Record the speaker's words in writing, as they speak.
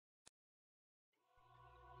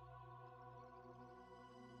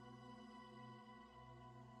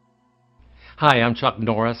Hi, I'm Chuck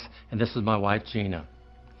Norris, and this is my wife, Gena.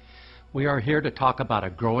 We are here to talk about a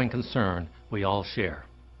growing concern we all share.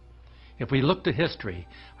 If we look to history,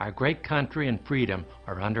 our great country and freedom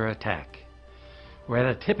are under attack. We're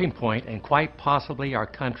at a tipping point, and quite possibly our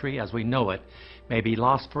country as we know it may be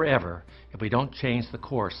lost forever if we don't change the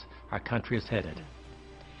course our country is headed.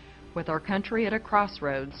 With our country at a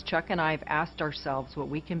crossroads, Chuck and I have asked ourselves what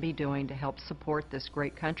we can be doing to help support this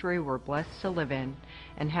great country we're blessed to live in,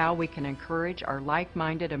 and how we can encourage our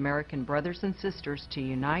like-minded American brothers and sisters to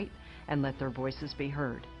unite and let their voices be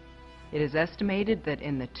heard. It is estimated that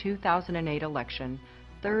in the 2008 election,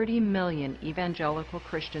 30 million evangelical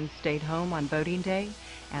Christians stayed home on voting day,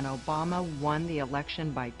 and Obama won the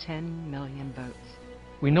election by 10 million votes.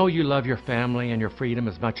 We know you love your family and your freedom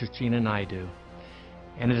as much as Gena and I do.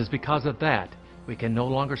 And it is because of that we can no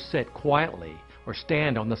longer sit quietly or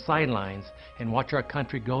stand on the sidelines and watch our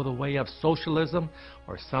country go the way of socialism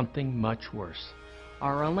or something much worse.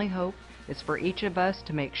 Our only hope is for each of us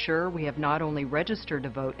to make sure we have not only registered to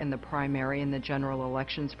vote in the primary and the general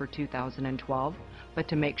elections for 2012, but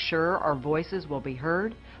to make sure our voices will be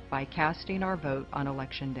heard by casting our vote on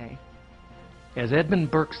Election Day. As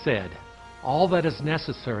Edmund Burke said, all that is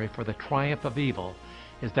necessary for the triumph of evil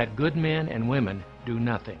is that good men and women do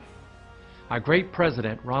nothing. Our great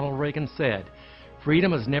president, Ronald Reagan, said,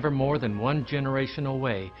 "Freedom is never more than one generation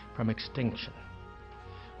away from extinction."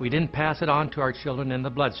 We didn't pass it on to our children in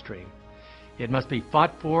the bloodstream. It must be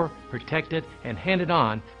fought for, protected, and handed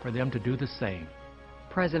on for them to do the same.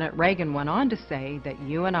 President Reagan went on to say that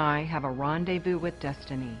you and I have a rendezvous with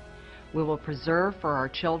destiny. We will preserve for our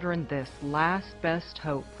children this last best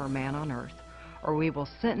hope for man on earth, or we will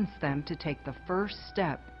sentence them to take the first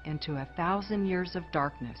step into 1,000 years of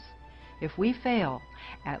darkness. If we fail,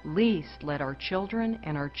 at least let our children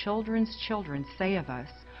and our children's children say of us,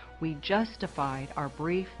 "We justified our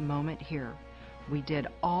brief moment here. We did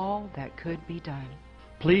all that could be done."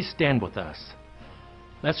 Please stand with us.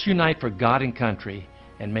 Let's unite for God and country,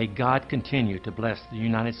 and may God continue to bless the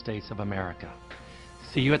United States of America.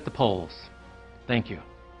 See you at the polls. Thank you.